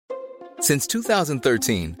Since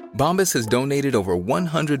 2013, Bombas has donated over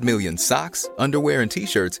 100 million socks, underwear, and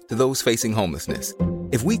T-shirts to those facing homelessness.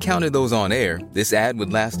 If we counted those on air, this ad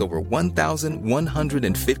would last over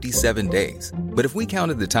 1,157 days. But if we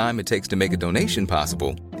counted the time it takes to make a donation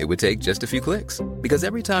possible, it would take just a few clicks. Because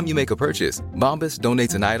every time you make a purchase, Bombas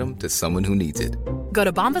donates an item to someone who needs it. Go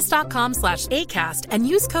to bombas.com/ACAST and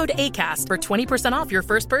use code ACAST for 20% off your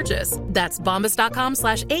first purchase. That's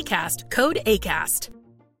bombas.com/ACAST, code ACAST.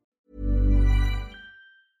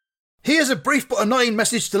 Here's a brief but annoying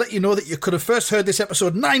message to let you know that you could have first heard this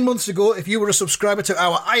episode 9 months ago if you were a subscriber to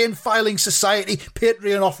our Iron Filing Society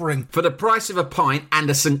Patreon offering. For the price of a pint and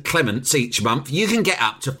a St Clement's each month, you can get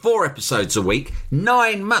up to 4 episodes a week,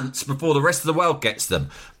 9 months before the rest of the world gets them.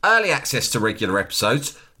 Early access to regular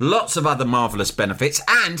episodes, lots of other marvellous benefits,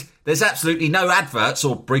 and there's absolutely no adverts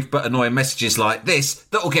or brief but annoying messages like this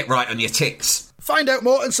that will get right on your tits. Find out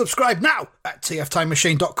more and subscribe now at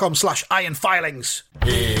tftimemachine.com/ironfilings.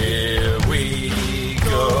 Here we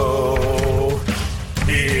go.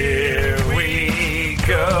 Here we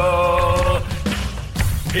go.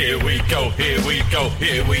 Here we go. Here we go.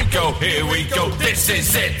 Here we go. Here we go. This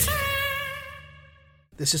is it.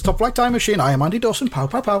 This is Top Flight Time Machine. I am Andy Dawson. Pow,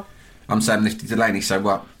 pow, pow. I'm Sam Nifty Delaney, so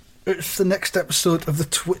what? It's the next episode of the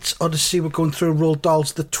Twits Odyssey. We're going through Roald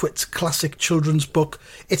Dahl's The Twits classic children's book.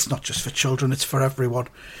 It's not just for children, it's for everyone,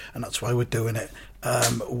 and that's why we're doing it.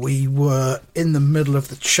 We were in the middle of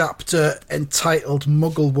the chapter entitled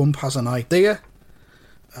Mugglewump Has an Idea.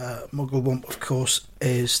 Mugglewump, of course,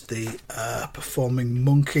 is the performing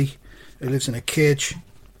monkey who lives in a cage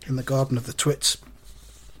in the garden of the Twits,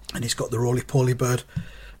 and he's got the roly-poly bird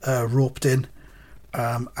roped in,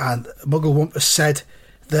 and Mugglewump has said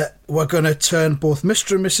that we're going to turn both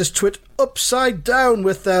Mr. and Mrs. Twit upside down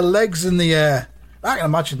with their legs in the air. I can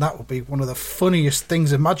imagine that would be one of the funniest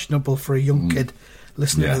things imaginable for a young kid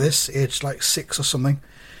listening to this, aged like 6 or something.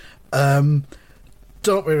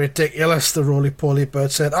 Don't be ridiculous, the roly-poly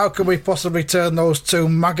bird said. How can we possibly turn those two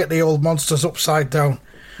maggoty old monsters upside down?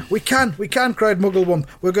 We can, cried Mugglewump.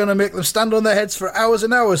 We're going to make them stand on their heads for hours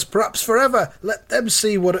and hours, perhaps forever. Let them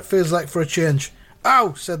see what it feels like for a change.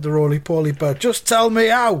 Ow, said the roly-poly bird. Just tell me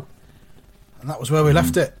how. And that was where we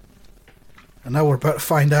left it. And now we're about to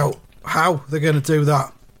find out how they're going to do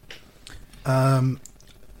that.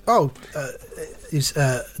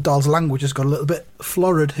 Dahl's language has got a little bit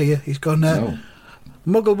florid here. He's gone,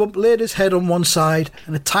 Mugglewump laid his head on one side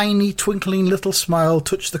and a tiny twinkling little smile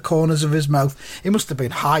touched the corners of his mouth. He must have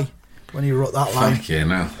been high when he wrote that line. Thank you,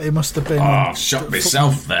 now. He must have been... I shot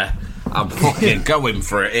myself there. I'm fucking going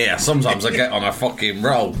for it here. Sometimes I get on a fucking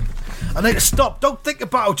roll. I need to stop. Don't think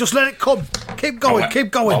about it. Just let it come. Keep going.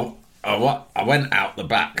 Keep going. I went out the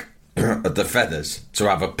back of the Feathers to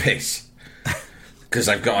have a piss because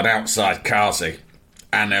they've got an outside carsey,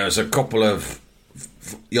 and there was a couple of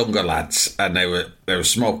younger lads, and they were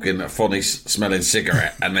smoking a funny smelling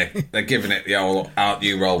cigarette, and they're giving it the old "Aren't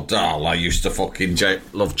you Roald Dahl? I used to fucking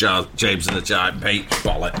love James and the Giant Peach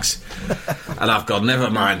bollocks," and I've gone, never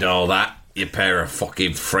mind all that, you pair of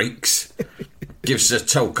fucking freaks. Give us a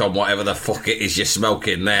toke on whatever the fuck it is you're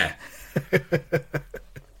smoking there.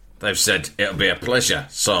 They've said it'll be a pleasure,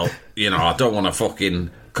 so I don't want to fucking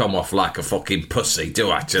come off like a fucking pussy,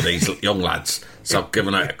 do I, to these young lads? So I've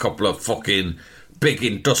given out a couple of fucking big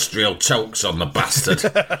industrial tokes on the bastard.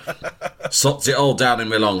 Sucked it all down in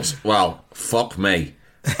my lungs. Well, fuck me.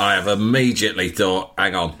 I have immediately thought,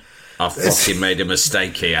 hang on, I've fucking made a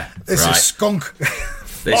mistake here. This is skunk.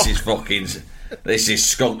 This is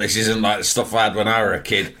skunk. This isn't like the stuff I had when I was a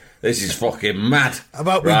kid. This is fucking mad.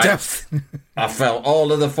 About my depth. I felt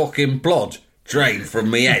all of the fucking blood drain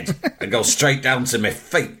from my head and go straight down to my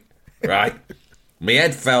feet, right? My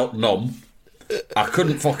head felt numb. I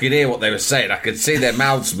couldn't fucking hear what they were saying. I could see their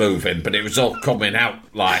mouths moving, but it was all coming out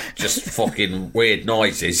like just fucking weird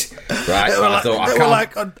noises, right? They were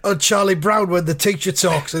like on Charlie Brown when the teacher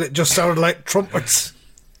talks and it just sounded like trumpets.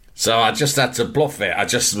 So I just had to bluff it. I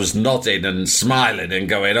just was nodding and smiling and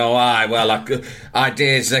going, oh, aye, well,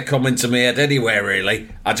 ideas, they're coming to me head anywhere, really.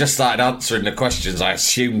 I just started answering the questions I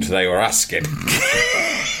assumed they were asking.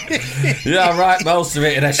 Yeah, I write most of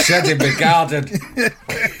it in a shed in my garden.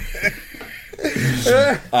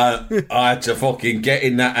 I had to fucking get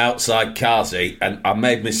in that outside car seat, and I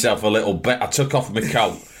made myself a little bit. I took off my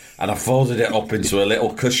coat and I folded it up into a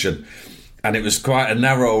little cushion, and it was quite a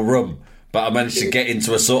narrow room, but I managed to get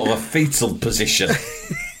into a sort of a fetal position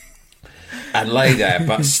and lay there,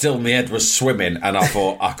 but still my head was swimming, and I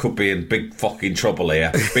thought I could be in big fucking trouble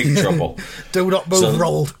here. Big trouble. Do not move,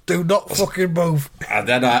 Roald. Do not fucking move. And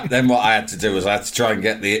then what I had to do was I had to try and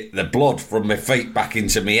get the blood from my feet back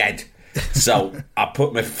into my head. So I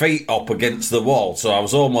put my feet up against the wall, so I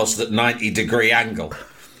was almost at 90-degree angle.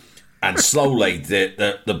 And slowly,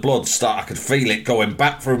 the blood started, I could feel it going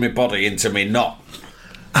back through my body into my knot.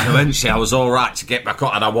 And eventually I was all right to get back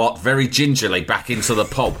up, and I walked very gingerly back into the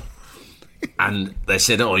pub. And they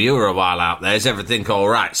said, "Oh, you were a while out there. Is everything all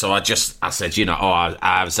right?" So I said,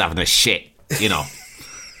 I was having a shit,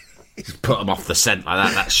 Just put them off the scent like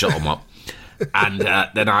that. That shut them up. And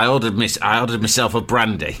then I ordered myself a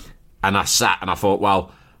brandy, and I sat and I thought,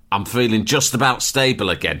 well, I'm feeling just about stable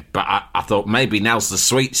again. But I thought maybe now's the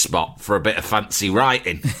sweet spot for a bit of fancy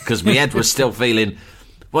writing, because my head was still feeling,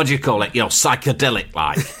 what do you call it? Psychedelic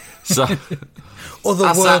like. So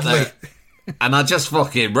I sat there and I just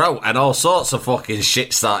fucking wrote, and all sorts of fucking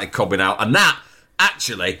shit started coming out. And that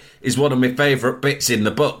actually is one of my favourite bits in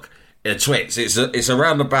the book. Twits. It's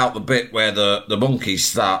around about the bit where the monkeys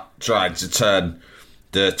start trying to turn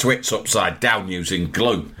the Twits upside down using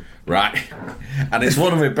glue, right? And it's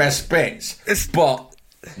one of my best bits. But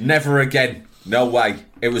never again. No way.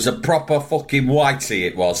 It was a proper fucking whitey,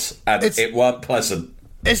 it was. And it weren't pleasant.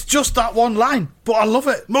 It's just that one line, but I love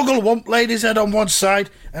it. Mugglewump laid his head on one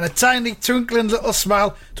side, and a tiny twinkling little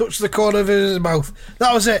smile touched the corner of his mouth.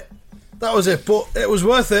 That was it. But it was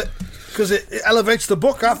worth it, because it elevates the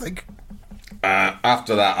book, I think.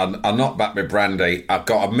 After that, I knocked back my brandy. I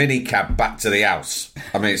got a minicab back to the house.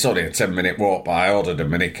 I mean, it's only a 10-minute walk, but I ordered a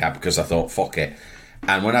minicab because I thought, fuck it.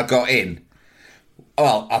 And when I got in,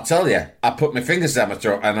 well, I'll tell you, I put my fingers down my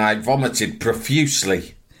throat and I vomited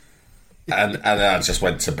profusely. And then I just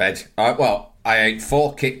went to bed. I ate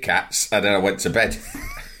 4 Kit Kats and then I went to bed.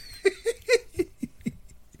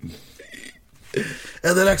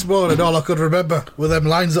 And the next morning, all I could remember were them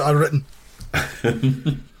lines that I'd written.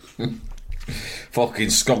 Fucking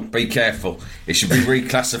skunk, be careful. It should be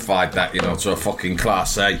reclassified, that, to a fucking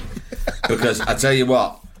Class A. Because I tell you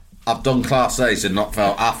what, I've done Class A's and not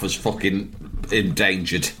felt half as fucking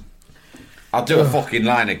endangered. I'll do a fucking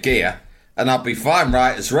line of gear and I'll be fine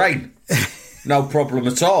right as rain. No problem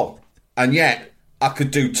at all. And yet, I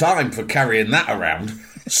could do time for carrying that around.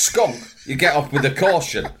 Skunk, you get off with a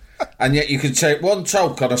caution. And yet you can take one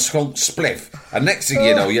toke on a skunk spliff, and next thing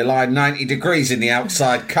you know, you're lying 90 degrees in the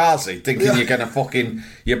outside carsey, thinking you're going to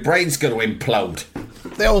your brain's going to implode.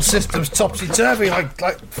 The whole system's topsy-turvy,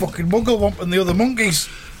 like fucking Mugglewump and the other monkeys.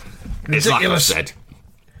 Ridiculous. It's like I said,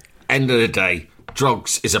 end of the day,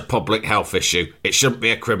 drugs is a public health issue. It shouldn't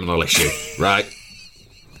be a criminal issue, right?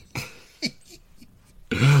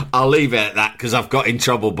 I'll leave it at that, because I've got in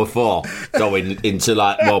trouble before going into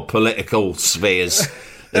more political spheres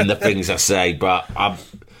in the things I say, but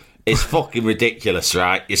it's fucking ridiculous,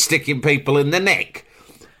 right? You're sticking people in the neck.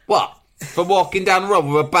 What? For walking down the road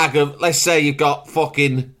with a bag of, let's say you've got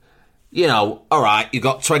fucking, alright, you've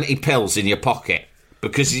got 20 pills in your pocket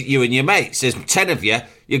because you and your mates, there's 10 of you,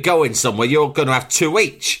 you're going somewhere, you're going to have 2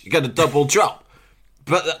 each. You're going to double drop.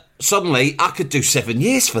 But suddenly, I could do 7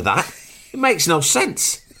 years for that. It makes no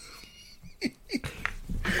sense.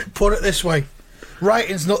 Put it this way.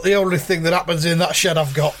 Writing's not the only thing that happens in that shed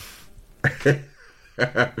I've got.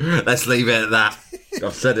 Let's leave it at that.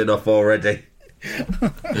 I've said enough already.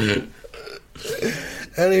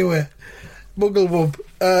 Anyway, Mugglewump.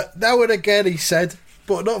 Now and again, he said,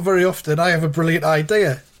 but not very often, I have a brilliant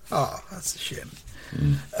idea. Oh, that's a shame.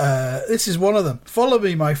 This is one of them. Follow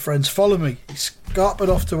me, my friends, follow me. He scarpered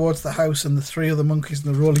off towards the house, and the 3 other monkeys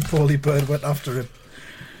and the roly-poly bird went after him.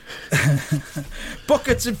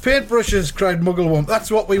 Buckets and paintbrushes, cried Mugglewump.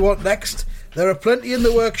 That's what we want next. There are plenty in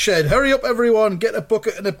the work shed. Hurry up, everyone. Get a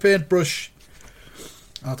bucket and a paintbrush.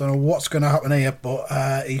 I don't know what's going to happen here,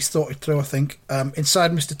 but he's thought it through, I think.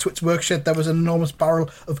 Inside Mr. Twit's work shed, there was an enormous barrel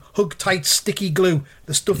of hug-tight sticky glue,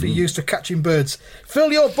 the stuff he used for catching birds.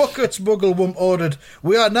 Fill your buckets, Mugglewump ordered.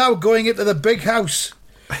 We are now going into the big house.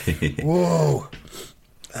 Whoa.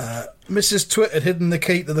 Mrs. Twit had hidden the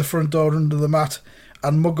key to the front door under the mat,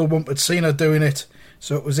 and Mugglewump had seen her doing it,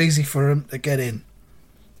 so it was easy for him to get in.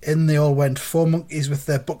 In they all went, 4 monkeys with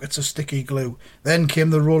their buckets of sticky glue. Then came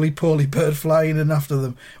the roly-poly bird flying in after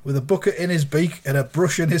them, with a bucket in his beak and a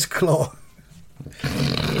brush in his claw.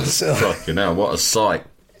 So, fucking hell, what a sight.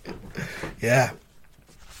 Yeah.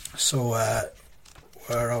 So,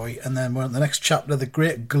 where are we? And then we're in the next chapter, the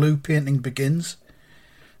great glue painting begins.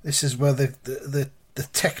 This is where the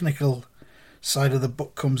technical side of the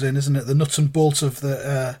book comes in, isn't it? The nuts and bolts of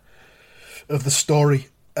the story.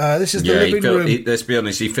 This is the living room. Let's be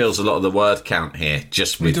honest, he feels a lot of the word count here,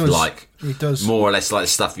 just with he does. more or less like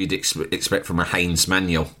stuff you'd expect from a Haynes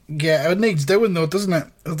manual. Yeah, it needs doing though, doesn't it?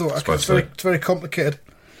 Although it's very complicated.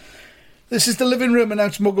 This is the living room,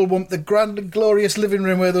 announced Mugglewump, the grand and glorious living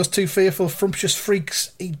room where those two fearful, frumptious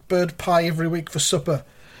freaks eat bird pie every week for supper.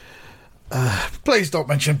 Please don't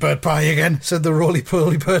mention bird pie again, said the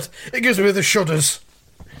roly-poly bird. It gives me the shudders.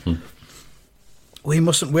 We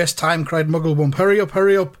mustn't waste time, cried Mugglewump. Hurry up,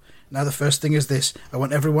 hurry up. Now the first thing is this. I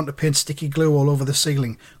want everyone to paint sticky glue all over the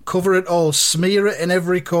ceiling. Cover it all, smear it in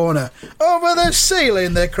every corner. Over the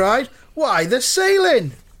ceiling, they cried. Why the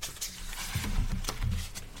ceiling?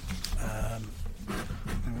 There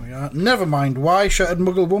we are. Never mind why, shouted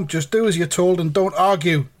Mugglewump. Just do as you're told and don't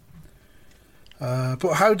argue.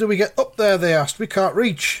 But how do we get up there, they asked. We can't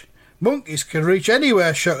reach. Monkeys can reach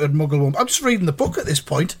anywhere, shouted Mugglewump. I'm just reading the book at this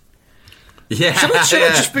point. Yeah. Should I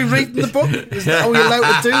just be reading the book? Are we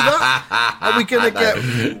allowed to do that? Are we going to get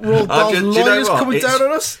Roald Dahl's lawyers coming down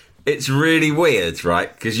on us? It's really weird,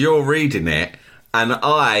 right? Because you're reading it, and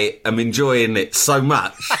I am enjoying it so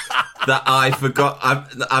much that I forgot.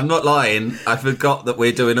 I'm not lying. I forgot that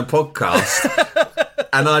we're doing a podcast.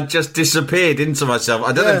 And I just disappeared into myself.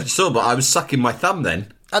 I don't know if you saw, but I was sucking my thumb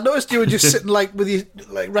then. I noticed you were just sitting with you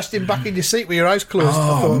resting back in your seat with your eyes closed.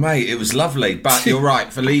 Oh, mate, it was lovely. But you're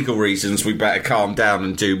right. For legal reasons, we better calm down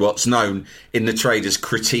and do what's known in the trade as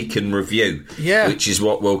critique and review. Yeah, which is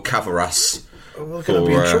what will cover us. We're going to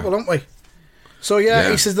be in trouble, aren't we? So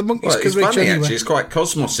he says the monkeys can reach funny, anywhere. Actually, it's quite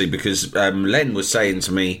cosmosy because Len was saying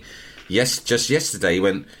to me. Just yesterday, he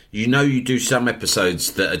went, you do some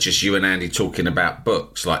episodes that are just you and Andy talking about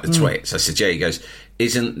books, like the Twits. I said, yeah. He goes,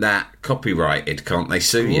 isn't that copyrighted? Can't they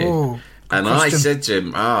sue you? Ooh, and question. I said to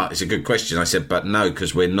him, it's a good question. I said, but no,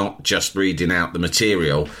 because we're not just reading out the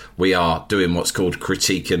material. We are doing what's called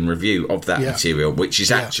critique and review of that material, which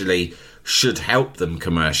is actually should help them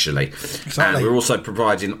commercially. Exactly. And we're also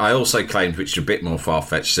providing, I also claimed, which is a bit more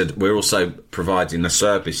far-fetched, said we're also providing a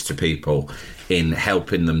service to people in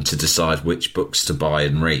helping them to decide which books to buy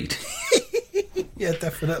and read. Yeah,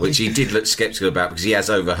 definitely. Which he did look sceptical about because he has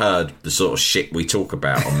overheard the sort of shit we talk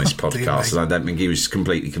about on this podcast, and I don't think he was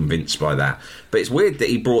completely convinced by that. But it's weird that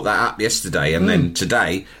he brought that up yesterday, and then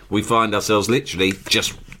today we find ourselves literally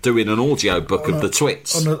just doing an audio book of the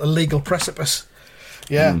Twits. On a legal precipice.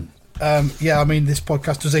 Yeah. I mean, this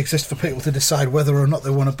podcast does exist for people to decide whether or not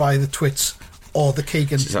they want to buy the Twits or the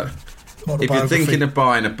Keegan. So, if you're thinking of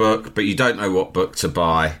buying a book but you don't know what book to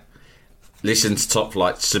buy, listen to Top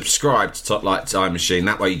Flight, subscribe to Top Flight Time Machine.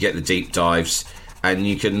 That way you get the deep dives and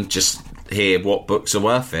you can just hear what books are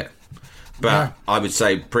worth it. But I would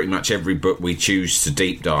say pretty much every book we choose to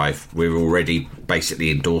deep dive, we're already basically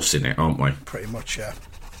endorsing it, aren't we? Pretty much, yeah.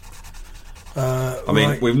 I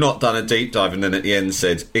mean, we've not done a deep dive and then at the end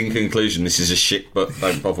said, in conclusion, this is a shit book,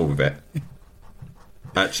 don't bother with it.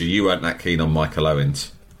 Actually, you weren't that keen on Michael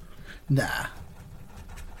Owens. Nah.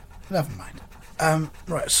 Never mind.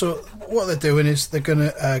 Right, so what they're doing is they're going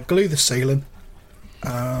to glue the ceiling.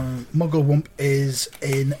 Mugglewump is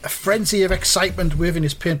in a frenzy of excitement, waving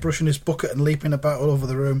his paintbrush and his bucket and leaping about all over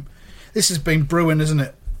the room. This has been brewing, isn't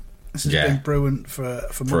it? This has been brewing for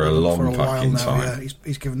a long for a while now. time. Yeah,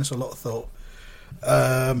 he's given this a lot of thought.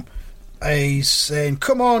 He's saying,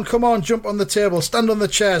 come on, jump on the table, stand on the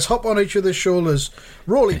chairs, hop on each other's shoulders.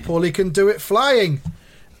 Roly-Poly can do it flying.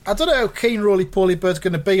 I don't know how keen Roly-Poly Bird's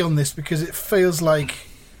going to be on this because it feels like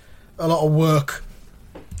a lot of work,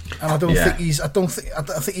 and I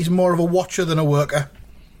think he's more of a watcher than a worker.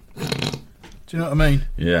 Do you know what I mean?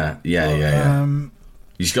 Yeah.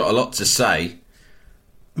 He's got a lot to say.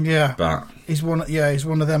 Yeah, but he's one of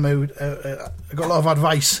them who got a lot of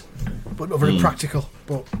advice, but not very practical.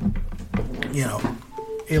 But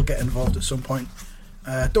he'll get involved at some point.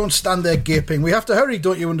 Don't stand there gaping. We have to hurry,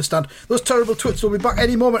 don't you understand? Those terrible Twits will be back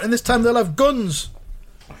any moment, and this time they'll have guns.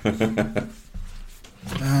 And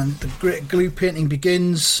the great glue painting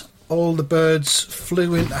begins. All the birds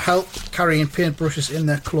flew in to help, carrying paintbrushes in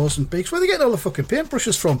their claws and beaks. Where are they getting all the fucking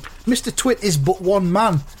paintbrushes from? Mr. Twit is but one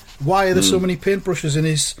man. Why are there so many paintbrushes in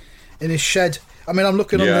his shed? I mean, I'm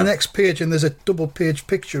looking on the next page, and there's a double-page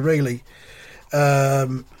picture, really. I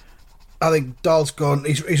think Dahl's gone.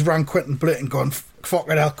 He's rang Quentin Blitt and gone,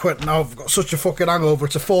 fucking hell, Quentin, I've got such a fucking hangover.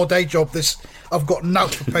 It's a 4-day job, this. I've got an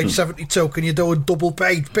out for page 72. Can you do a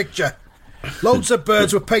double-page picture? Loads of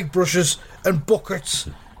birds with paintbrushes and buckets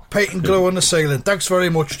painting glue on the ceiling. Thanks very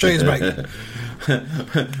much. Cheers, mate.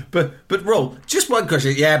 but Roll, just one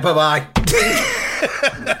question. Yeah, bye-bye.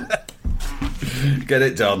 Get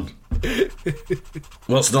it done.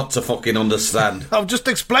 What's not to fucking understand? I've just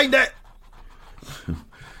explained it.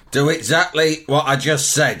 Do exactly what I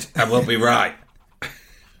just said and we'll be right.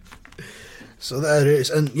 So there it is.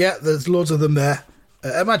 And there's loads of them there.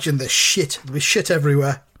 Imagine the shit. There'll be shit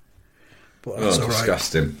everywhere. But that's all right.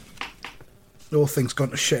 Disgusting. The whole thing's gone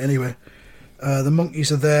to shit anyway. The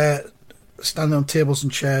monkeys are there, standing on tables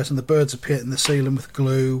and chairs, and the birds are painting the ceiling with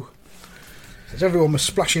glue. As everyone was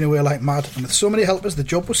splashing away like mad, and with so many helpers, the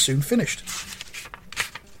job was soon finished.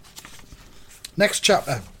 Next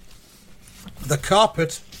chapter. The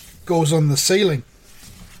carpet goes on the ceiling.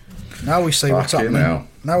 Now we see what's happening.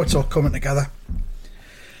 Now it's all coming together.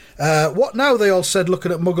 What now, they all said,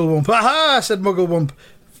 looking at Mugglewump. Aha, said Mugglewump.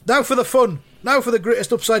 Now for the fun. Now for the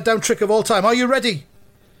greatest upside-down trick of all time. Are you ready?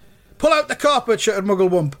 Pull out the carpet, shouted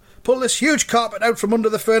Mugglewump. Pull this huge carpet out from under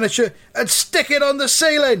the furniture and stick it on the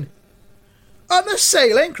ceiling. On the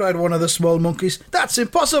ceiling? Cried one of the small monkeys. That's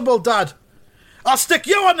impossible, Dad. I'll stick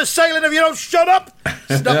you on the ceiling if you don't shut up,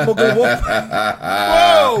 snapped Mugglewump.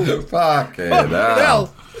 Whoa! Fucking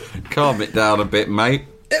hell. Calm it down a bit, mate.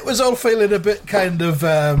 It was all feeling a bit kind of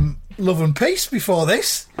love and peace before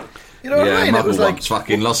this. You know what I mean? It was like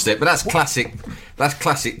fucking lost it, but that's classic. That's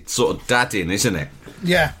classic sort of dadding, isn't it?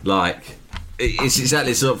 Yeah. Like, it's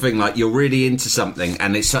exactly the sort of thing. Like, you're really into something,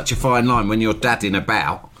 and it's such a fine line when you're dadding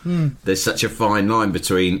about. There's such a fine line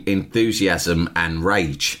between enthusiasm and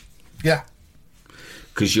rage. Yeah.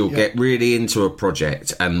 Because you'll get really into a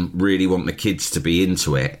project and really want the kids to be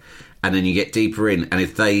into it, and then you get deeper in, and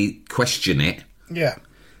if they question it,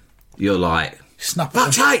 you're like, snap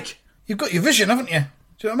fuck's sake! You've got your vision, haven't you?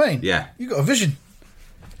 Do you know what I mean? Yeah. You've got a vision.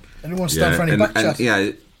 And you won't stand for any back chat.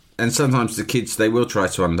 Yeah, and sometimes the kids, they will try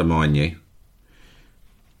to undermine you.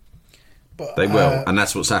 But they will, and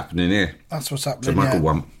that's what's happening here. That's what's happening. To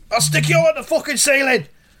Mugglewump. I'll stick you on the fucking ceiling.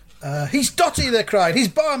 He's dotty, they cried. He's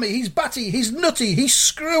barmy, he's batty, he's nutty, he's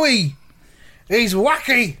screwy. He's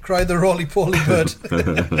wacky, cried the roly-poly bird.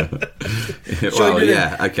 Well,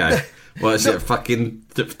 yeah, okay. Well, is it a fucking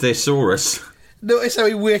thesaurus? Notice how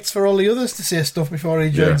he waits for all the others to say stuff before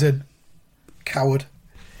he joins in. Coward.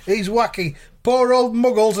 He's wacky. Poor old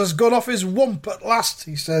Muggles has gone off his wump at last,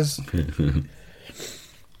 he says.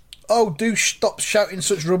 Oh, do stop shouting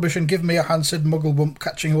such rubbish and give me a hand, said Mugglewump,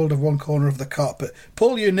 catching hold of one corner of the carpet.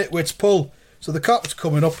 Pull, you nitwits, pull. So the carpet's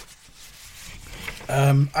coming up.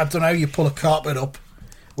 I don't know how you pull a carpet up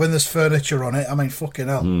when there's furniture on it. I mean, fucking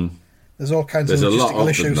hell. There's all kinds of logistical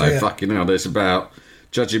issues here. Fucking hell. There's about,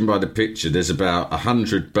 judging by the picture, there's about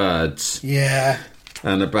 100 birds. Yeah.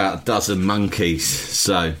 And about a dozen monkeys,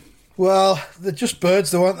 so... Well, they're just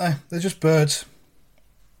birds, though, aren't they? They're just birds.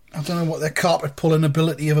 I don't know what their carpet pulling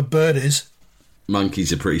ability of a bird is.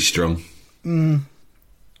 Monkeys are pretty strong.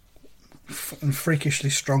 Fucking freakishly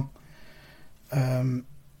strong.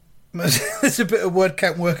 There's a bit of word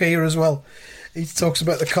count work here as well. He talks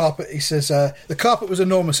about the carpet. He says, the carpet was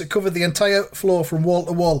enormous. It covered the entire floor from wall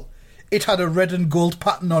to wall. It had a red and gold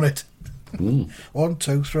pattern on it. 1,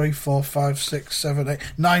 2, 3, 4, 5, 6, 7, 8,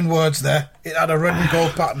 9 words there. It had a red and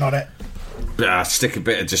gold pattern on it. Stick a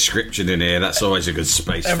bit of description in here. That's always a good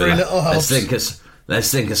space Every for that. little helps.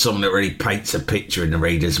 Let's think of something that really paints a picture in the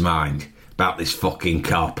reader's mind about this fucking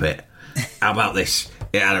carpet. How about this?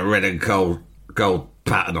 It had a red and gold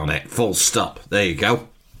pattern on it. Full stop. There you go.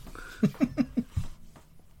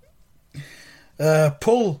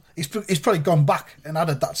 Pull. He's probably gone back and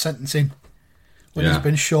added that sentence in. When he's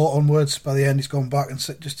been short on words, by the end he's gone back and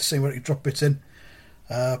just to see where he could drop bits in.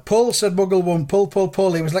 Pull, said Mugglewump. Pull, pull,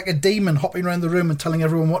 pull. He was like a demon hopping around the room and telling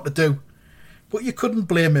everyone what to do. But you couldn't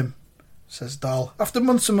blame him, says Dahl. After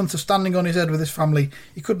months and months of standing on his head with his family,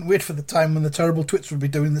 he couldn't wait for the time when the terrible twits would be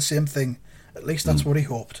doing the same thing. At least that's what he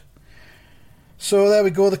hoped. So there we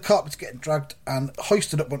go. The carpet's getting dragged and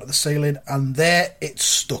hoisted up onto the ceiling, and there it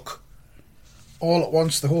stuck. All at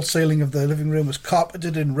once, the whole ceiling of the living room was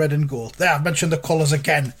carpeted in red and gold. There, I've mentioned the colours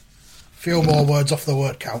again. Few more words off the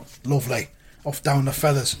word count. Lovely. Off down the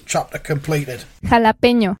feathers. Chapter completed.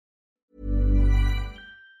 Jalapeño.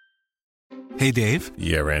 Hey, Dave.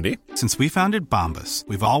 Yeah, Randy? Since we founded Bombas,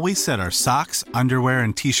 we've always said our socks, underwear,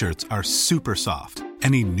 and T-shirts are super soft.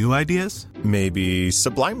 Any new ideas? Maybe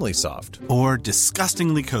sublimely soft. Or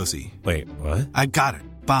disgustingly cozy. Wait, what? I got it.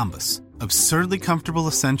 Bombas. Absurdly comfortable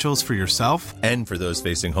essentials for yourself and for those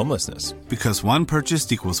facing homelessness. Because one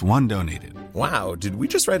purchased equals one donated. Wow, did we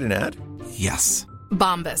just write an ad? Yes.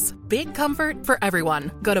 Bombas. Big comfort for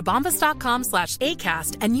everyone. Go to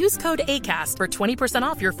bombas.com/ACAST and use code ACAST for 20%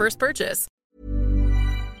 off your first purchase.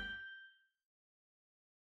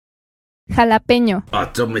 Jalapeño.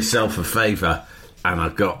 I've done myself a favour and I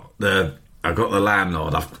got the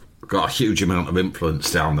landlord. I've got a huge amount of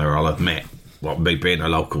influence down there, I'll admit. What, me being a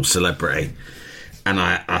local celebrity. And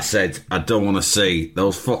I said, I don't want to see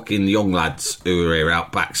those fucking young lads who are here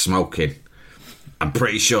out back smoking. I'm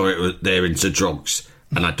pretty sure they're into drugs,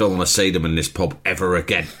 and I don't want to see them in this pub ever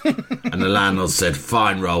again. And the landlord said,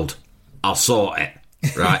 fine, Rold, I'll sort it,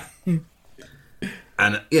 right?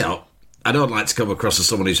 And, you know, I don't like to come across as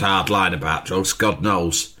someone who's hard-line about drugs. God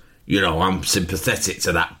knows, I'm sympathetic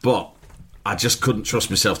to that. But I just couldn't trust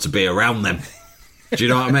myself to be around them. Do you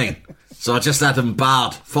know what I mean? So I just had them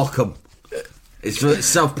barred. Fuck them. It's for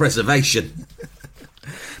self-preservation.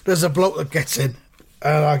 There's a bloke that gets in,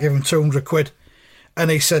 and I give him 200 quid, and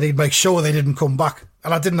he said he'd make sure they didn't come back.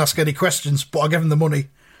 And I didn't ask any questions, but I gave him the money.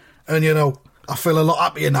 And, I feel a lot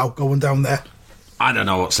happier now going down there. I don't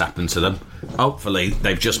know what's happened to them. Hopefully,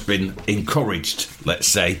 they've just been encouraged, let's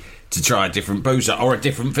say, to try a different boozer or a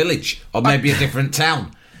different village or maybe a different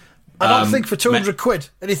town. I don't think for 200 quid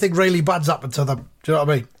anything really bad's happened to them. Do you know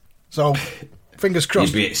what I mean? So, fingers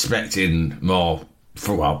crossed. You'd be expecting more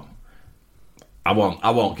I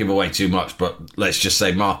won't give away too much, but let's just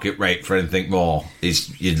say market rate for anything more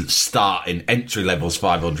is you start in entry levels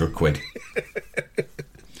 500 quid.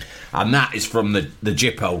 And that is from the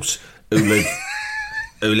Jippos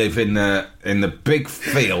who live in the big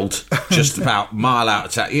field just about a mile out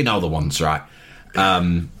of town. You know the ones, right?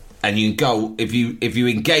 And you can go if you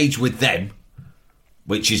engage with them,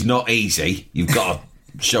 which is not easy. You've got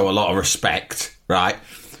to show a lot of respect, right?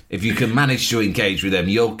 If you can manage to engage with them,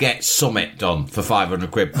 you'll get summit done for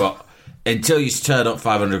 500 quid. But until you turn up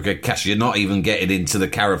 500 quid cash, you're not even getting into the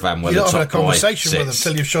caravan where you're the top not having a conversation boy with them sits.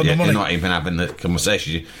 until you've shown the money. You're not even having the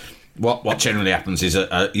conversation. What generally happens is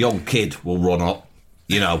a young kid will run up,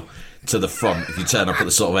 to the front if you turn up at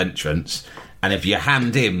the sort of entrance. And if you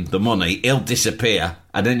hand him the money, he'll disappear.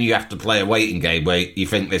 And then you have to play a waiting game where you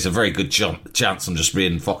think there's a very good chance I'm just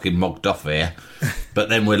being fucking mugged off here. But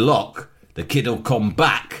then with luck, the kid will come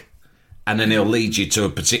back and then he'll lead you to a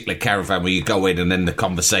particular caravan where you go in and then the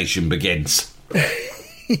conversation begins.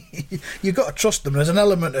 You've got to trust them. There's an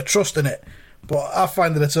element of trust in it. But I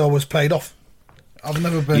find that it's always paid off. I've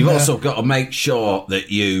never been... You've also got to make sure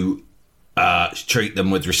that you treat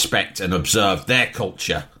them with respect and observe their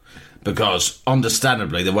culture. Because,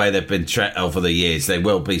 understandably, the way they've been treated over the years, they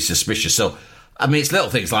will be suspicious. So, I mean, it's little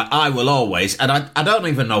things like I will always, and I don't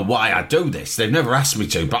even know why I do this. They've never asked me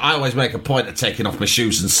to, but I always make a point of taking off my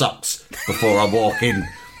shoes and socks before I walk in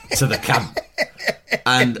to the camp.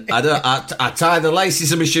 And I tie the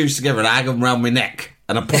laces of my shoes together and I hang them around my neck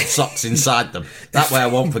and I put socks inside them. That way I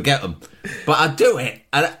won't forget them. But I do it,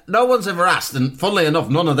 and no one's ever asked, and funnily enough,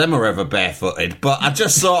 none of them are ever barefooted, but I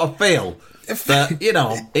just sort of feel...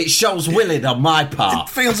 that, it shows willing on my part.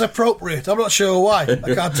 It feels appropriate. I'm not sure why.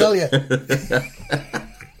 I can't tell you.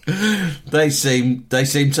 They seem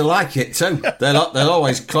to like it too. They'll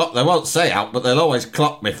always clock. They won't say out, but they'll always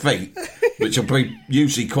clock my feet, which will be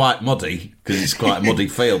usually quite muddy because it's quite a muddy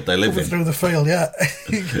field they live in. Through the field, yeah.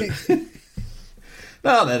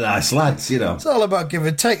 No, they're nice lads. It's all about give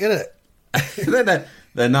and take, isn't it?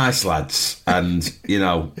 They're nice lads, and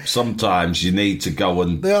sometimes you need to go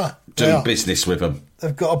and do business with them.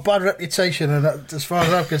 They've got a bad reputation, and as far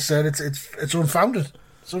as I'm concerned, it's unfounded.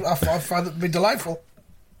 So I find it to be delightful.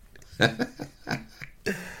 And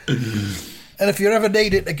if you're ever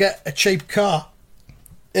needing to get a cheap car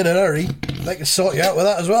in a hurry, they can sort you out with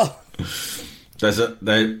that as well.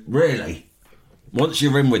 They really, once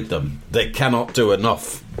you're in with them, they cannot do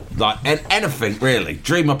enough. Like anything really,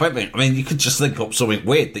 dream up everything. I mean, you could just think up something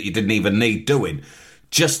weird that you didn't even need doing,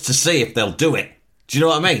 just to see if they'll do it. Do you know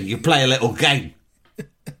what I mean? You play a little game.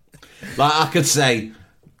 Like I could say,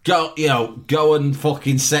 go and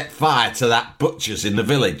fucking set fire to that butcher's in the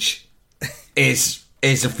village. Is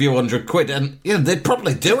a few hundred quid, and they'd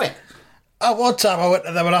probably do it. At one time I went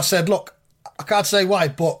to them and I said, look, I can't say why,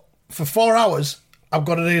 but for 4 hours I'm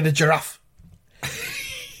going to need a giraffe.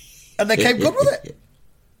 And they came good with it.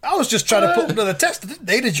 I was just trying to put them to the test. I didn't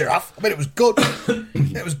need a giraffe. I mean, it was good.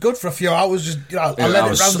 It was good for a few hours. Just I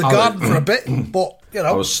let it round the garden for a bit, but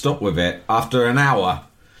I was stuck with it. After an hour,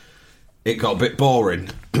 it got a bit boring.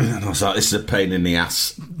 And I was like, this is a pain in the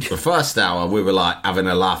ass. The first hour, we were like having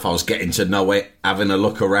a laugh. I was getting to know it, having a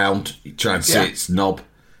look around, trying to see its knob.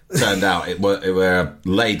 Turned out it were a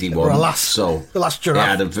lady one. Or a lass. So the last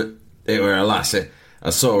giraffe. It were a lass. I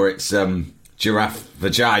saw its giraffe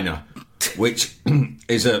vagina, which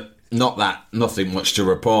is nothing much to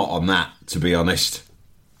report on that, to be honest.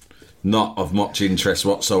 Not of much interest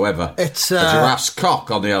whatsoever. It's a giraffe's cock,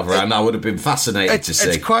 on the other hand, I would have been fascinated to see.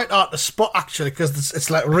 It's quite hard to spot, actually, because it's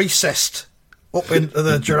like recessed up into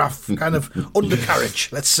the giraffe kind of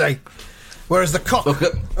undercarriage, let's say. Whereas the cock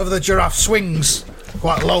of the giraffe swings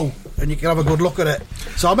quite low, and you can have a good look at it.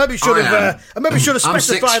 So I maybe should have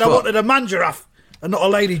specified I wanted a man giraffe and not a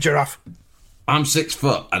lady giraffe. I'm 6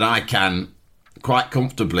 foot, and I can quite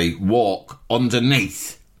comfortably walk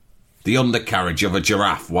underneath the undercarriage of a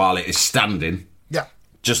giraffe while it is standing. Yeah.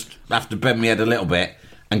 Just have to bend my head a little bit,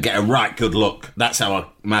 and get a right good look. That's how I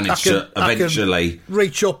managed to eventually... I can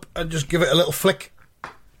reach up and just give it a little flick.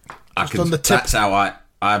 On the tip. That's how I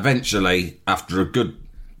eventually, after a good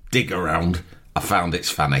dig around, I found its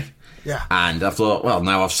fanny. Yeah. And I thought, well,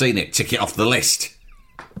 now I've seen it, tick it off the list.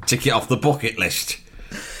 Tick it off the bucket list.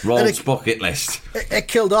 Roll's bucket list. It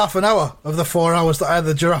killed half an hour of the 4 hours that I had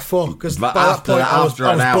the giraffe for, because by that point I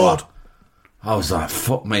was bored. I was like,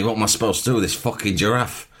 fuck me, what am I supposed to do with this fucking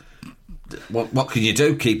giraffe? What can you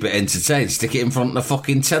do? Keep it entertained? Stick it in front of the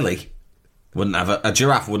fucking telly? A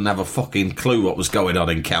giraffe wouldn't have a fucking clue what was going on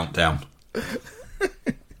in Countdown.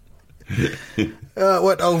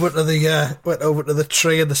 Went over to the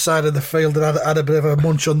tree in the side of the field and had a bit of a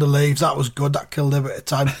munch on the leaves. That was good. That killed a bit of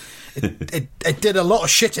time. It did a lot of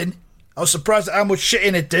shitting. I was surprised at how much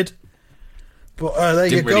shitting it did. But there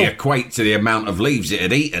you go. Didn't really equate to the amount of leaves it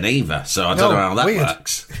had eaten either. So I don't know how that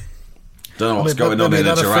works. Don't know what's going on in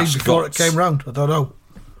a giraffe's before guts. It came round. I don't know.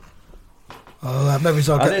 Maybe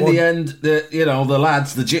I'll get and in the end, the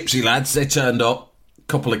lads, the gypsy lads, they turned up.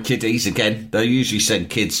 Couple of kiddies again. They usually send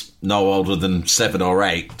kids no older than 7 or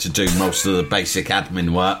 8 to do most of the basic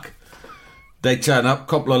admin work. They turn up,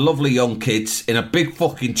 couple of lovely young kids in a big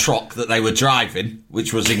fucking truck that they were driving,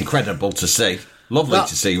 which was incredible to see. Lovely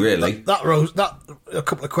to see, really. That a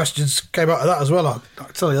couple of questions came out of that as well. I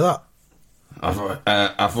can tell you that.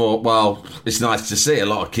 I thought, well, it's nice to see. A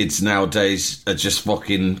lot of kids nowadays are just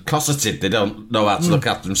fucking cosseted. They don't know how to look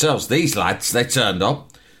after themselves. These lads, they turned up.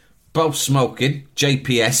 Both smoking.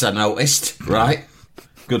 JPS, I noticed. Right?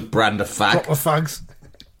 Good brand of fag. Proper fags.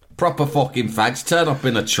 Proper fucking fags. Turn up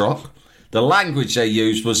in a truck. The language they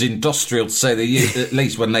used was industrial, to say the least, at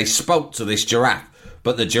least when they spoke to this giraffe.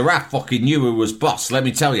 But the giraffe fucking knew who was boss, let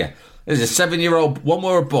me tell you. There's a 7-year-old, one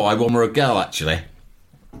were a boy, one were a girl, actually.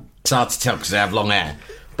 It's hard to tell because they have long hair.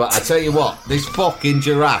 But I tell you what, this fucking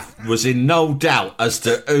giraffe was in no doubt as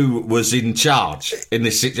to who was in charge in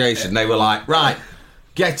this situation. They were like, right...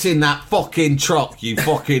 Get in that fucking truck, you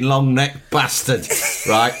fucking long-necked bastard,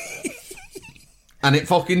 right? And it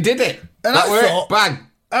fucking did it. And that were it, bang.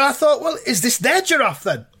 And I thought, well, is this their giraffe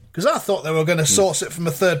then? Because I thought they were going to source it from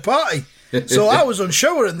a third party. So I was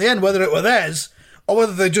unsure in the end whether it were theirs or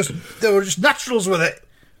whether they were just naturals with it.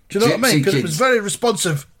 Do you know what I mean? Because it was very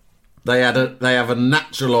responsive. They have a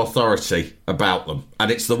natural authority about them, and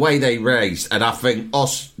it's the way they raised. And I think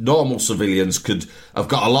us normal civilians have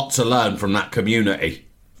got a lot to learn from that community.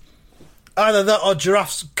 Either that or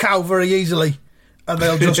giraffes cow very easily, and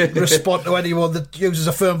they'll just respond to anyone that uses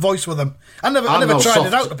a firm voice with them. I never tried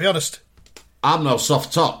it out, to be honest. I'm no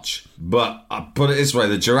soft touch, but I put it this way: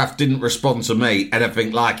 the giraffe didn't respond to me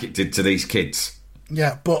anything like it did to these kids.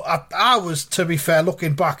 Yeah, but I was, to be fair,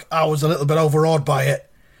 looking back, I was a little bit overawed by it.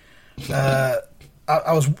 I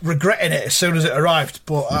was regretting it as soon as it arrived,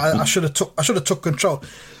 but I should have took control.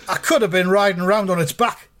 I could have been riding around on its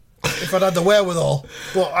back if I'd had the wherewithal,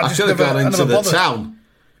 but I could have gone into the town.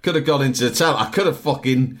 Could have gone into the town. I could have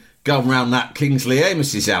fucking gone round that Kingsley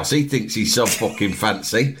Amos's house. He thinks he's so fucking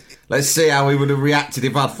fancy. Let's see how he would have reacted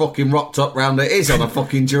if I'd fucking rocked up round at his on a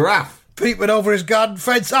fucking giraffe. Peeping over his garden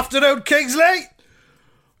fence. Afternoon, Kingsley.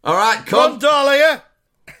 All right, come on, Dahlia.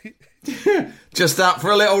 Just out for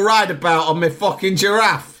a little ride about on my fucking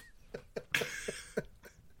giraffe.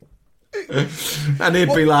 And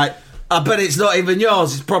he'd be like, I bet it's not even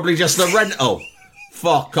yours, it's probably just a rental.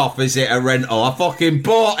 Fuck off, is it a rental? I fucking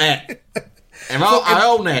bought it. I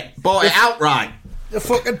own it. Bought it outright. The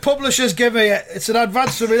fucking publishers give me it. It's an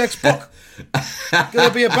advance for my next book.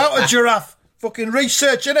 Gonna be about a giraffe. Fucking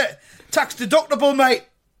researching it. Tax deductible, mate.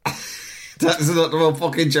 Tax deductible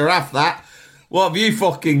fucking giraffe, that. What have you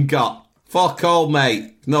fucking got? Fuck all,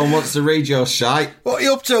 mate. No one wants to read your shite. What are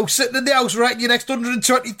you up to? Sitting in the house writing your next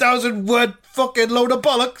 120,000 word fucking load of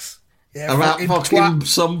bollocks? Yeah, about fucking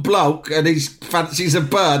some bloke and he fancies a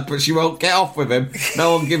bird but she won't get off with him.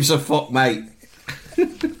 No one gives a fuck, mate.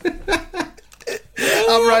 I'm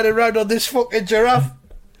riding around on this fucking giraffe.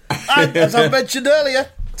 And, as I mentioned earlier,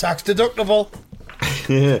 tax deductible.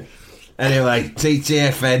 Anyway,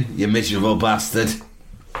 TTFN, you miserable bastard.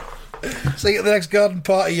 See you at the next garden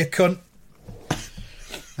party, you cunt.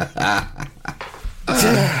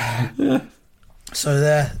 So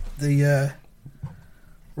there,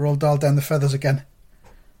 we're all dialed down the feathers again.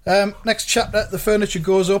 Next chapter, the furniture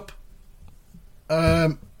goes up,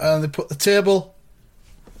 and they put the table,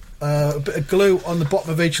 a bit of glue on the bottom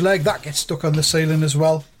of each leg. That gets stuck on the ceiling as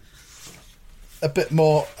well. A bit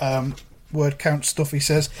more word count stuff, he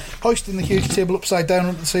says. Hoisting the huge table upside down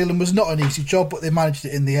onto the ceiling was not an easy job, but they managed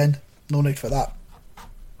it in the end. No need for that.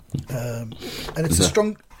 And it's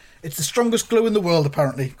the strongest glue in the world,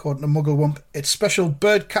 apparently, according to Mugglewump. It's special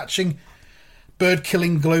bird catching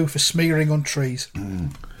bird-killing glue for smearing on trees.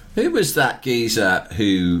 Who was that geezer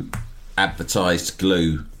who advertised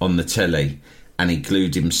glue on the telly and he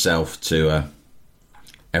glued himself to a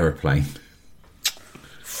aeroplane?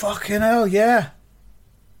 Fucking hell, yeah.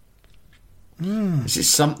 Is it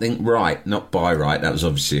something right? Not Byright. That was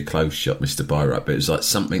obviously a close shot, Mr. Byright. But it was like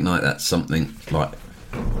something like that. Something like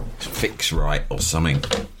Fix Right or something.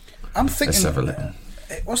 I'm thinking... Let's have a look.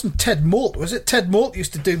 It wasn't Ted Moult, was it? Ted Moult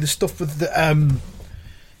used to do the stuff with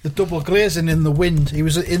the double glazing in the wind. He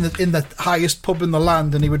was in the highest pub in the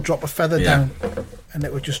land, and he would drop a feather down, and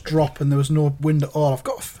it would just drop, and there was no wind at all.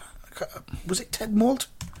 Was it Ted Moult?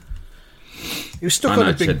 He was stuck on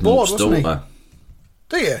a big Ted board, Moult's wasn't daughter.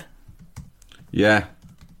 he? Do you? Yeah.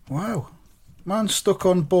 Wow. Man stuck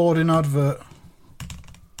on board in advert.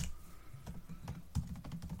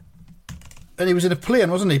 And he was in a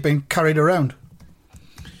plane, wasn't he? Being carried around.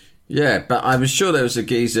 Yeah, but I was sure there was a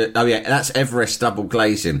geezer... Oh, yeah, that's Everest double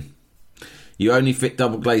glazing. You only fit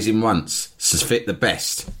double glazing once, so fit the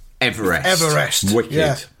best. Everest.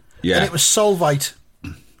 Wicked. Yeah. And it was Solvite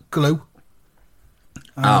glue.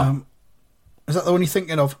 Is that the one you're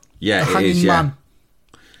thinking of? Yeah, the it Hanging is, yeah. Man.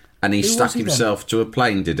 And he Who stuck was he then? himself to a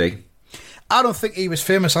plane, did he? I don't think he was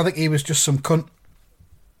famous. I think he was just some cunt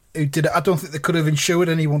who did it. I don't think they could have insured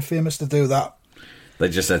anyone famous to do that. They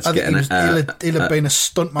just had to I get think he'll have been a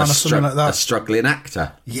stuntman or something like that. A struggling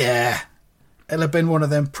actor. Yeah. He'll have been one of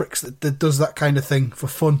them pricks that does that kind of thing for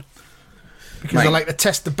fun. Because Mate, they like to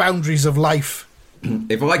test the boundaries of life.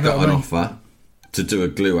 If I got an offer to do a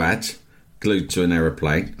glue ad glued to an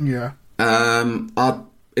aeroplane, Yeah.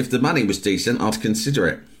 if the money was decent, I'd consider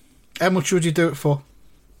it. How much would you do it for?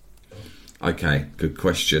 Okay, good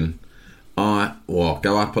question. Go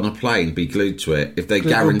up on a plane, be glued to it. If they Glued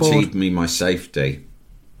to a guaranteed board. me my safety.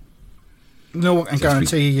 No one can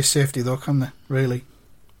guarantee you your safety, though, can they? Really?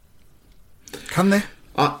 Can they?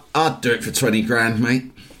 I'd do it for 20 grand,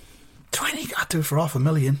 mate. 20? I'd do it for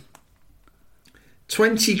 $500,000.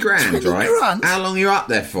 20 grand, 20 right? grand? How long are you up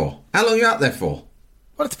there for?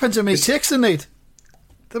 Well, it depends how many takes they need.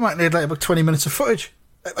 They might need like about 20 minutes of footage.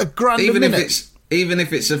 A grand Even a if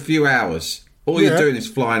minute. it's a few hours, all you're doing is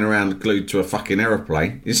flying around glued to a fucking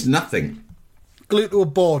aeroplane. It's nothing. Glued to a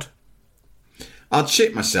board. I'd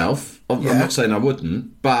shit myself. I'm Yeah. not saying I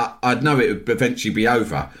wouldn't, but I'd know it would eventually be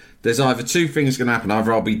over. There's either two things going to happen.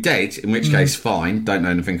 Either I'll be dead, in which case, fine, don't know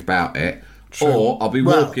anything about it, or I'll be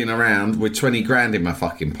walking around with 20 grand in my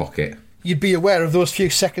fucking pocket. You'd be aware of those few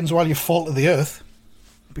seconds while you fall to the earth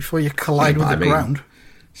before you collide with the ground.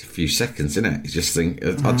 It's a few seconds, isn't it? You just think,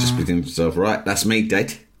 I'd just be thinking to myself, right, that's me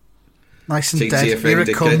dead. Nice and TTFN dead. Here it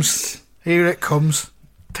dickheads. comes. Here it comes.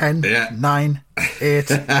 10, Yeah. 9, 8,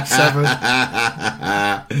 7.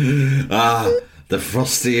 The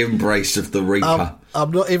frosty embrace of the Reaper.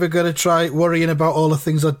 I'm not even going to try worrying about all the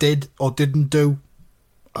things I did or didn't do.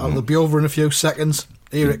 They'll be over in a few seconds.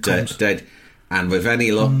 Here it comes. Dead. And with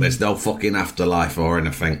any luck, there's no fucking afterlife or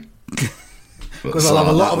anything. Because I'll have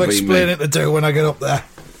a lot of explaining to do when I get up there.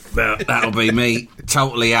 That'll be me,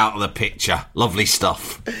 totally out of the picture. Lovely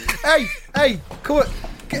stuff. Hey, come on.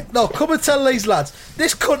 Come and tell these lads.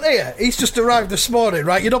 This cunt here, he's just arrived this morning,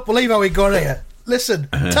 right? You don't believe how he got here. Listen,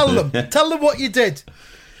 tell them what you did.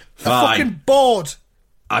 Fine. A fucking board.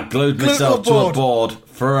 I glued myself to a board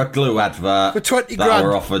for a glue advert. For 20 that grand.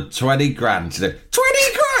 were offered 20 grand to do. 20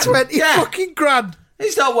 grand? 20 fucking grand.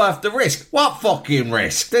 It's not worth the risk. What fucking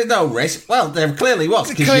risk? There's no risk. Well, there clearly was,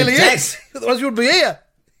 because you're Clearly dead. is. Otherwise you wouldn't be here.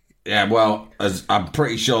 Yeah, well, I'm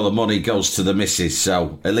pretty sure the money goes to the missus,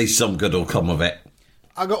 so at least some good will come of it.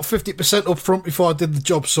 I got 50% up front before I did the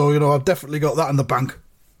job, so, I've definitely got that in the bank.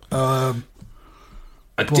 I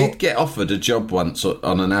did get offered a job once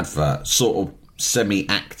on an advert, sort of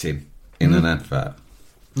semi-acting in an advert.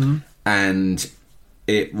 And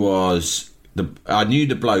it was... I knew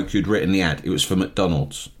the bloke who'd written the ad. It was for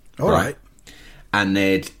McDonald's. All right. And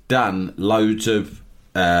they'd done loads of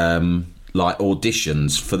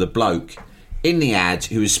auditions for the bloke in the ad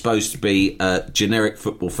who was supposed to be a generic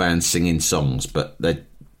football fan singing songs, but they'd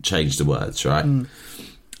changed the words, right?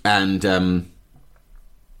 And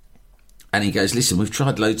he goes, listen, we've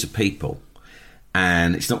tried loads of people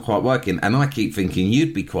and it's not quite working. And I keep thinking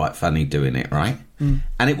you'd be quite funny doing it, right?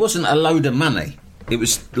 And it wasn't a load of money. It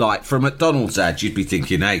was like, for a McDonald's ad, you'd be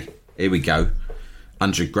thinking, hey, here we go,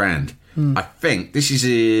 100 grand. I think this is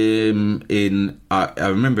I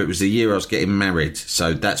remember it was the year I was getting married.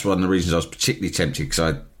 So that's one of the reasons I was particularly tempted, because I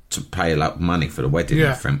had to pay a lot of money for the wedding and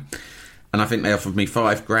everything. And I think they offered me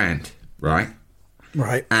 5 grand, right?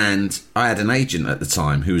 Right. And I had an agent at the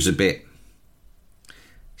time who was she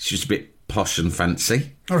was a bit posh and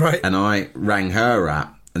fancy. All right. And I rang her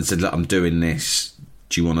up and said, look, I'm doing this.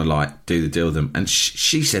 Do you want to, like, do the deal with them? And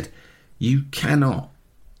she said, you cannot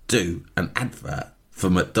do an advert for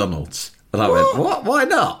McDonald's. And I went, what? Why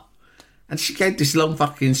not? And she gave this long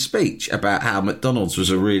fucking speech about how McDonald's was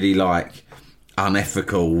a really, like,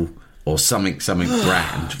 unethical or something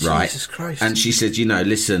brand, right? Jesus Christ. And she said, you know,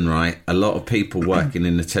 listen, right, a lot of people working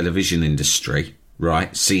in the television industry,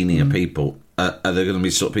 right, senior people, are there going to be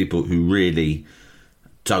sort of people who really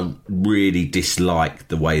don't really dislike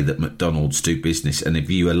the way that McDonald's do business, and if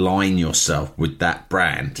you align yourself with that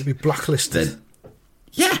brand, To be blacklisted. then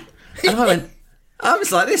yeah. And I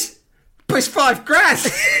was like this, but it's $5,000.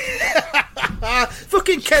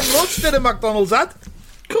 Fucking Ken Loach did a McDonald's ad.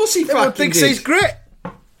 Of course he Everyone fucking thinks did. he's great.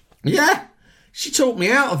 Yeah, she talked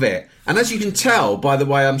me out of it. And as you can tell by the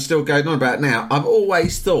way I'm still going on about it now, I've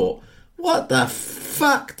always thought, what the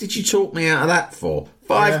fuck did you talk me out of that for?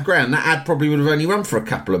 $5,000, that ad probably would have only run for a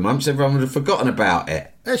couple of months. Everyone would have forgotten about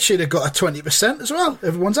it. It should have got a 20% as well.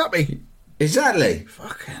 Everyone's happy. Exactly.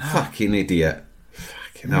 Fucking hell. Fucking idiot.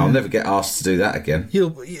 Fucking hell, I'll never get asked to do that again.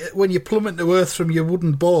 When you plummet to earth from your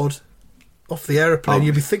wooden board off the aeroplane,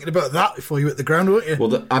 you'll be thinking about that before you hit the ground, won't you?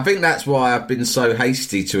 Well, I think that's why I've been so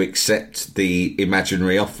hasty to accept the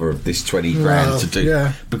imaginary offer of this $20,000 to do.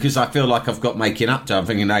 Yeah. Because I feel like I've got making up to. I'm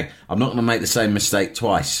thinking, hey, I'm not going to make the same mistake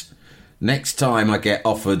twice. Next time I get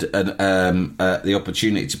offered the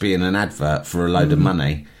opportunity to be in an advert for a load of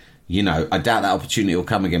money, you know, I doubt that opportunity will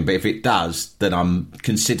come again. But if it does, then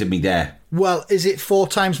consider me there. Well, is it 4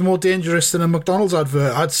 times more dangerous than a McDonald's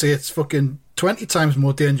advert? I'd say it's fucking 20 times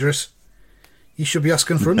more dangerous. You should be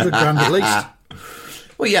asking for $100,000 at least.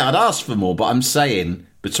 Well, yeah, I'd ask for more, but I'm saying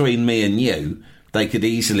between me and you, they could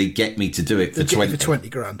easily get me to do it for 20. For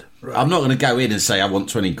 $20,000. Right. I'm not going to go in and say I want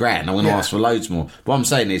 $20,000. I'm going to ask for loads more. What I'm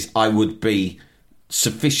saying is I would be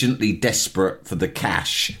sufficiently desperate for the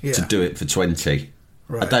cash to do it for 20.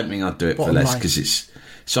 Right. I don't think I'd do it Bottom for less line. because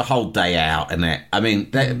it's a whole day out, and it. I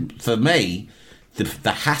mean, for me,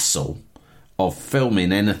 the hassle of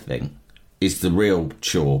filming anything is the real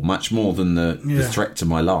chore, much more than the threat to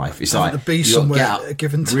my life. It's Having like to be you got to somewhere get at a up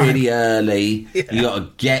given time. really early. You got to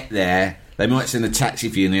get there. They might send a taxi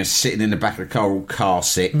for you, and you're sitting in the back of the car all car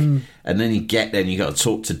sick. And then you get there, and you got to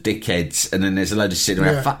talk to dickheads, and then there's a load of sitting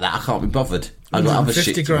around. Yeah. Fuck that! I can't be bothered. I've got other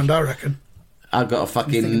shit. $50,000, I reckon. I've got a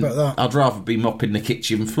fucking. think about that. I'd rather be mopping the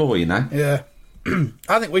kitchen floor, you know. Yeah.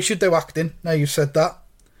 I think we should do acting. Now you've said that.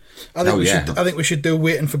 I think we should do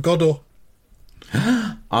Waiting for Godot.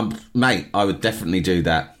 Mate, I would definitely do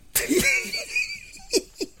that.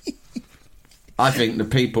 I think the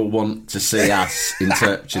people want to see us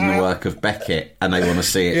interpreting the work of Beckett, and they want to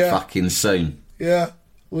see it fucking soon. Yeah,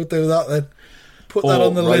 we'll do that then. Put that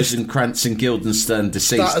on the list. Rosencrantz and Guildenstern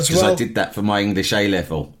Deceased, That as because well. I did that for my English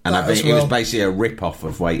A-level, and That I think as it was well. basically a rip-off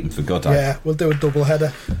of Waiting for Godot. Yeah, we'll do a double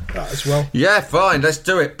header. That as well. Yeah, fine. Let's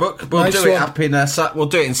do it. We'll Nice do it one. up in. We'll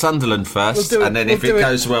do it in Sunderland first, We'll do it- and then we'll if it do it-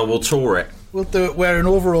 goes well, we'll tour it. We'll do it wearing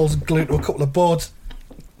overalls and glued to a couple of boards.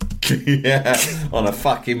 Yeah, on a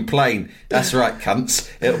fucking plane. That's right, cunts.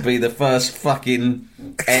 It'll be the first fucking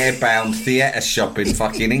airbound theatre shop in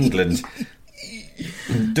fucking England.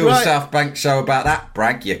 Do a Right. South Bank show about that,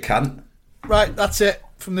 brag, you cunt. Right, that's it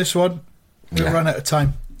from this one. We've Yeah. run out of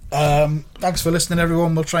time. Thanks for listening,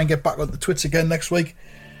 everyone. We'll try and get back on the Twits again next week.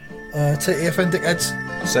 Take care,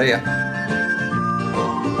 dickheads. See ya.